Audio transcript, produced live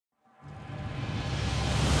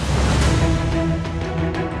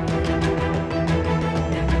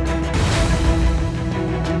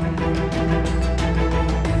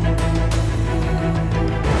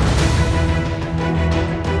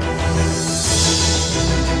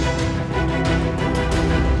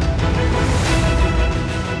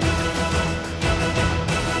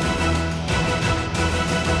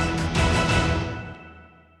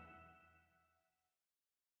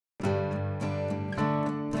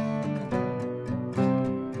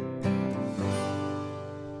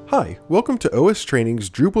Hi, welcome to OSTraining's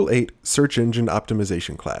Drupal 8 Search Engine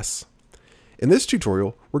Optimization class. In this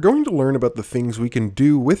tutorial, we're going to learn about the things we can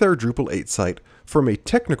do with our Drupal 8 site from a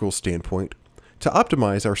technical standpoint to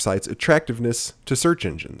optimize our site's attractiveness to search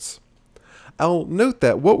engines. I'll note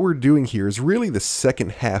that what we're doing here is really the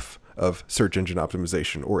second half of search engine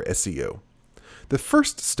optimization, or SEO. The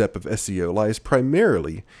first step of SEO lies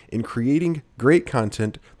primarily in creating great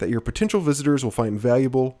content that your potential visitors will find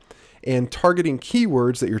valuable and targeting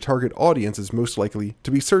keywords that your target audience is most likely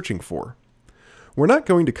to be searching for. We're not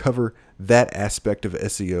going to cover that aspect of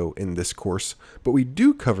SEO in this course, but we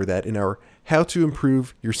do cover that in our How to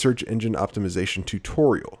Improve Your Search Engine Optimization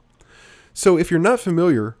tutorial. So if you're not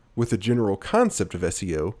familiar with the general concept of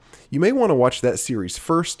SEO, you may want to watch that series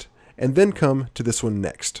first and then come to this one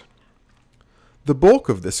next. The bulk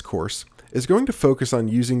of this course is going to focus on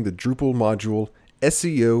using the Drupal module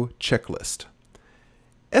SEO Checklist.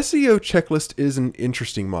 SEO Checklist is an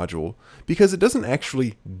interesting module because it doesn't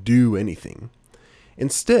actually do anything.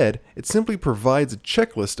 Instead, it simply provides a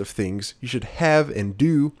checklist of things you should have and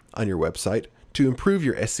do on your website to improve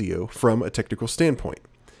your SEO from a technical standpoint.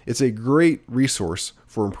 It's a great resource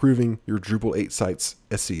for improving your Drupal 8 site's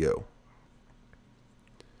SEO.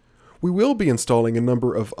 We will be installing a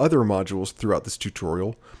number of other modules throughout this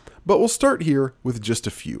tutorial, but we'll start here with just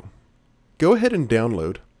a few. Go ahead and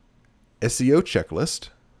download SEO Checklist,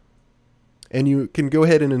 and you can go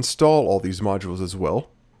ahead and install all these modules as well.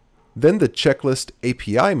 Then the Checklist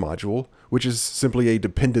API module, which is simply a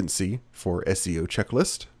dependency for SEO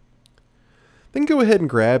Checklist. Then go ahead and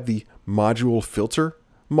grab the Module Filter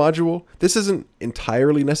module. This isn't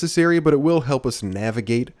entirely necessary, but it will help us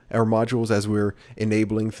navigate our modules as we're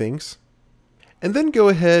enabling things. And then go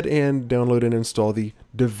ahead and download and install the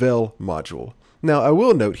Devel module. Now, I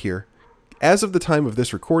will note here, as of the time of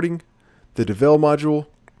this recording, the Devel module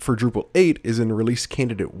for Drupal 8 is in Release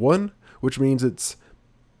Candidate 1, which means it's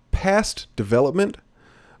past development,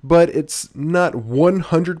 but it's not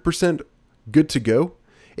 100% good to go.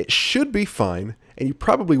 It should be fine, and you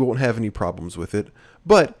probably won't have any problems with it.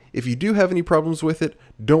 But if you do have any problems with it,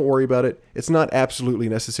 don't worry about it. It's not absolutely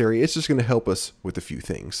necessary. It's just going to help us with a few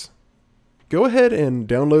things. Go ahead and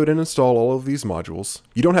download and install all of these modules.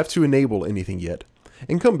 You don't have to enable anything yet,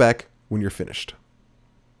 and come back when you're finished.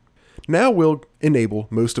 Now we'll enable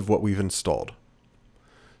most of what we've installed.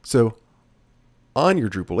 So on your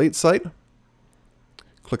Drupal 8 site,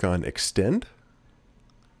 click on Extend.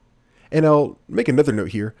 And I'll make another note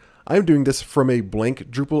here. I'm doing this from a blank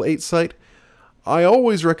Drupal 8 site. I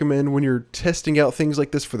always recommend when you're testing out things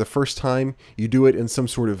like this for the first time, you do it in some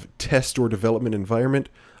sort of test or development environment.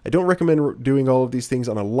 I don't recommend doing all of these things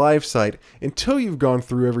on a live site until you've gone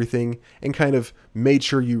through everything and kind of made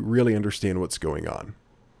sure you really understand what's going on.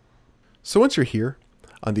 So once you're here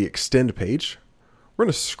on the Extend page, we're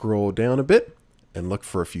going to scroll down a bit and look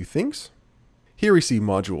for a few things. Here we see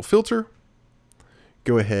Module Filter.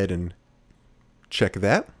 Go ahead and check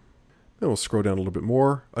that. Then we'll scroll down a little bit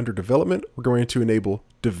more. Under Development, we're going to enable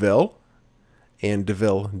Devel and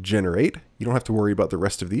Devel Generate. You don't have to worry about the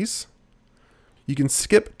rest of these. You can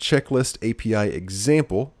skip Checklist API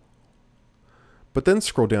Example, but then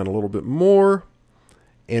scroll down a little bit more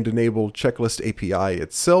and enable Checklist API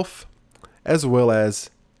itself, as well as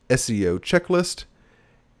SEO Checklist.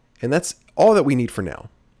 And that's all that we need for now.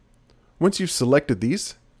 Once you've selected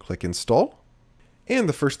these, click Install. And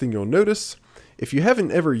the first thing you'll notice, if you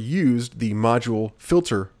haven't ever used the Module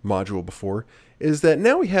Filter module before, is that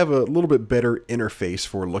now we have a little bit better interface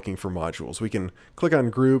for looking for modules. We can click on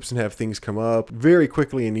groups and have things come up very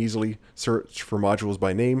quickly and easily search for modules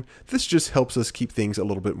by name. This just helps us keep things a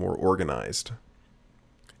little bit more organized.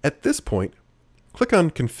 At this point, click on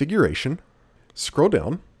Configuration, scroll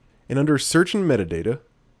down, and under Search and Metadata,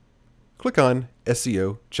 click on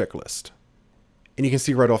SEO Checklist. And you can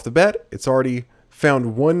see right off the bat, it's already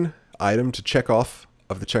found one item to check off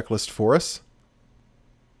of the checklist for us,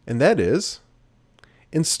 and that is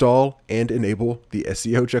install and enable the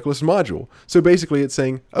SEO Checklist module. So basically it's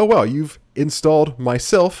saying, oh wow, you've installed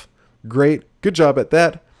myself. Great, good job at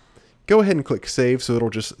that. Go ahead and click Save, so it'll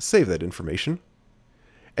just save that information.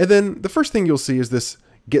 And then the first thing you'll see is this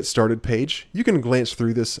Get Started page. You can glance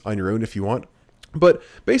through this on your own if you want, but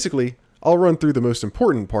basically I'll run through the most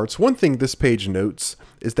important parts. One thing this page notes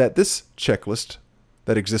is that this checklist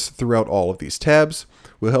that exists throughout all of these tabs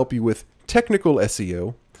will help you with technical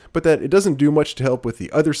SEO, but that it doesn't do much to help with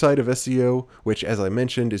the other side of SEO, which, as I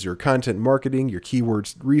mentioned, is your content marketing, your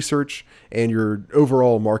keywords research, and your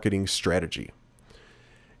overall marketing strategy.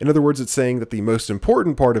 In other words, it's saying that the most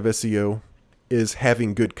important part of SEO is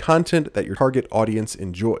having good content that your target audience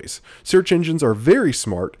enjoys. Search engines are very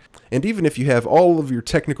smart, And even if you have all of your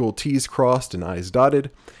technical T's crossed and I's dotted,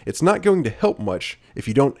 it's not going to help much if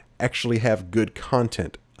you don't actually have good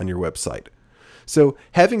content on your website. So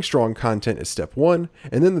having strong content is step one,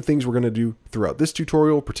 and then the things we're going to do throughout this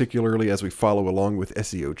tutorial, particularly as we follow along with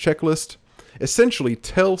SEO checklist, essentially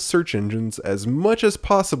tell search engines as much as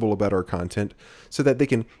possible about our content so that they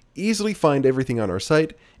can easily find everything on our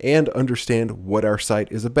site and understand what our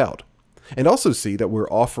site is about. And also see that we're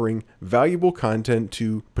offering valuable content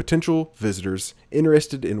to potential visitors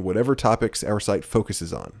interested in whatever topics our site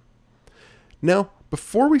focuses on. Now,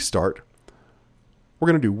 before we start, we're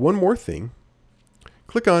going to do one more thing.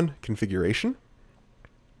 Click on Configuration.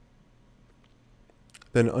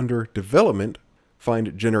 Then under Development,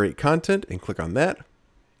 find Generate Content and click on that.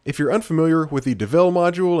 If you're unfamiliar with the Devel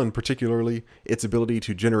module and particularly its ability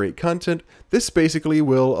to generate content, this basically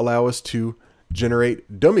will allow us to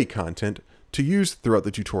generate dummy content to use throughout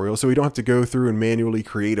the tutorial so we don't have to go through and manually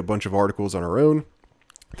create a bunch of articles on our own.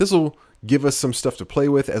 This will give us some stuff to play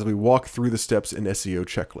with as we walk through the steps in SEO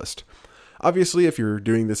checklist. Obviously, if you're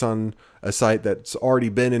doing this on a site that's already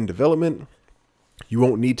been in development, you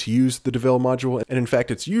won't need to use the Devel module, and in fact,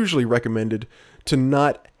 it's usually recommended to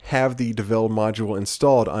not have the Devel module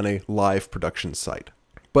installed on a live production site.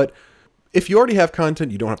 But if you already have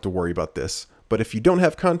content, you don't have to worry about this. But if you don't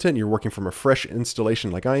have content, you're working from a fresh installation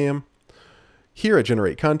like I am, here at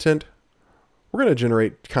Generate Content, we're going to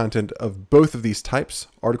generate content of both of these types,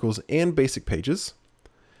 articles and basic pages.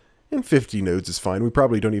 And 50 nodes is fine. We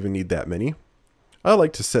probably don't even need that many. I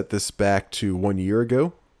like to set this back to 1 year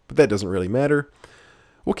ago, but that doesn't really matter.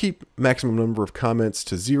 We'll keep maximum number of comments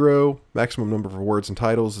to 0. Maximum number of words and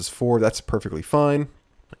titles is 4. That's perfectly fine.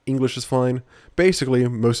 English is fine. Basically,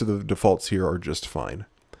 most of the defaults here are just fine.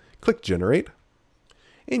 Click Generate,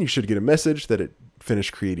 and you should get a message that it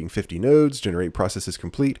finished creating 50 nodes, generate process is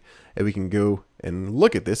complete, and we can go and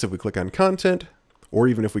look at this if we click on Content, or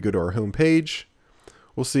even if we go to our home page,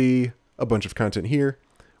 we'll see a bunch of content here.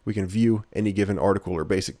 We can view any given article or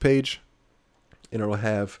basic page, and it'll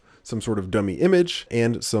have some sort of dummy image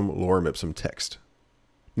and some lorem ipsum text.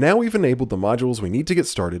 Now we've enabled the modules we need to get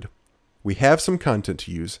started, we have some content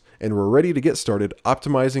to use, and we're ready to get started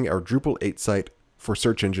optimizing our Drupal 8 site for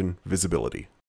search engine visibility.